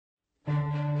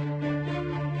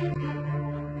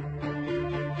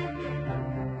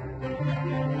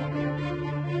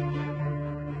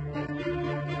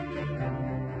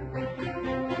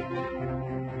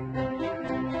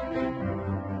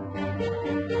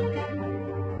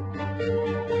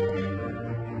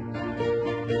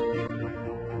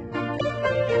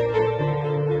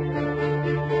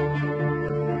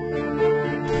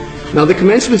Now, the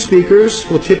commencement speakers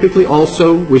will typically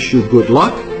also wish you good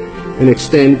luck and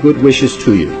extend good wishes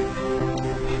to you.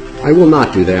 I will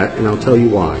not do that, and I'll tell you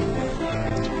why.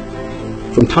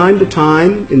 From time to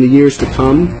time, in the years to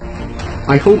come,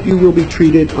 I hope you will be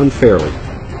treated unfairly,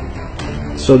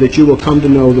 so that you will come to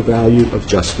know the value of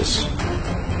justice.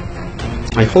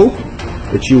 I hope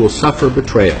that you will suffer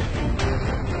betrayal,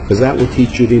 because that will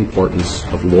teach you the importance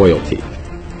of loyalty.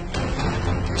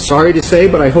 Sorry to say,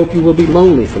 but I hope you will be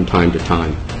lonely from time to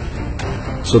time,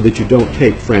 so that you don't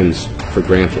take friends for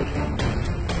granted.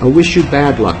 I wish you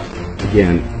bad luck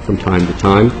again from time to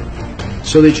time,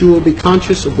 so that you will be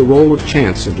conscious of the role of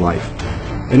chance in life,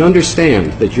 and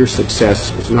understand that your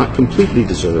success is not completely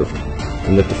deserved,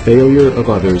 and that the failure of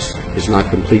others is not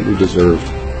completely deserved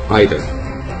either.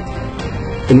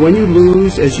 And when you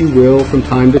lose, as you will from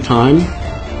time to time,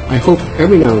 I hope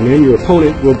every now and then your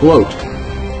opponent will gloat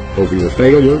over your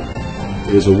failure.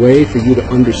 It is a way for you to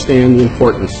understand the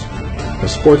importance of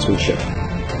sportsmanship.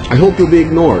 I hope you'll be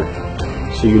ignored,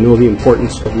 so you know the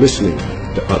importance of listening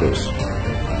to others.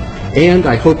 And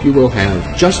I hope you will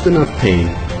have just enough pain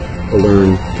to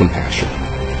learn compassion.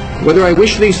 Whether I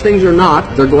wish these things or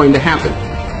not, they're going to happen.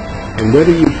 And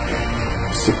whether you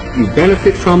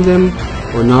benefit from them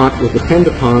or not will depend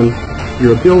upon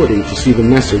your ability to see the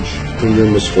message in your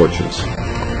misfortunes.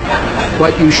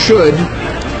 But you should,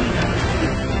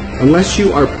 unless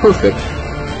you are perfect,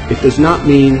 it does not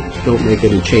mean don't make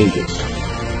any changes.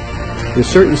 In a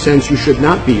certain sense, you should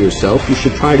not be yourself. You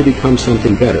should try to become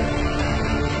something better.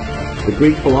 The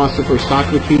Greek philosopher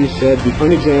Socrates said, the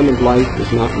unexamined life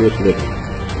is not worth living.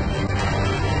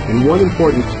 And one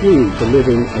important clue to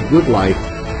living a good life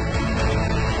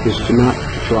is to not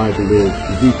try to live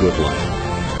the good life.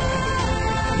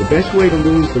 The best way to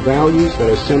lose the values that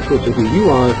are central to who you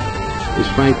are is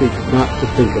frankly not to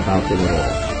think about them at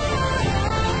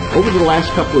all. Over the last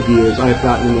couple of years, I have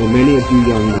gotten to know many of you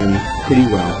young men pretty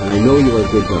well, and I know you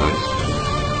are good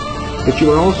guys. But you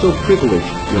are also privileged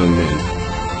young men.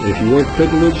 And if you weren't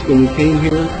privileged when you came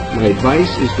here, my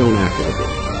advice is don't act like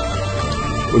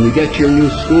it. When you get to your new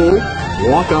school,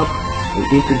 walk up and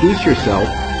introduce yourself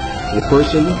to the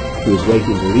person who is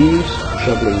raking the leaves,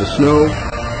 shoveling the snow,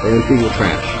 or emptying the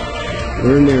trash.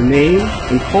 Learn their name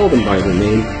and call them by their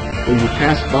name. When you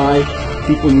pass by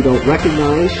people you don't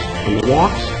recognize on the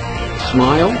walks,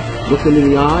 smile, look them in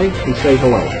the eye, and say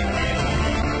hello.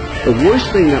 The worst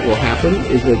thing that will happen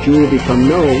is that you will become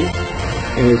known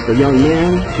as the young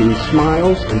man who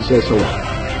smiles and says hello.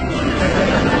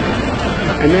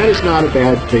 And that is not a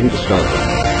bad thing to start with.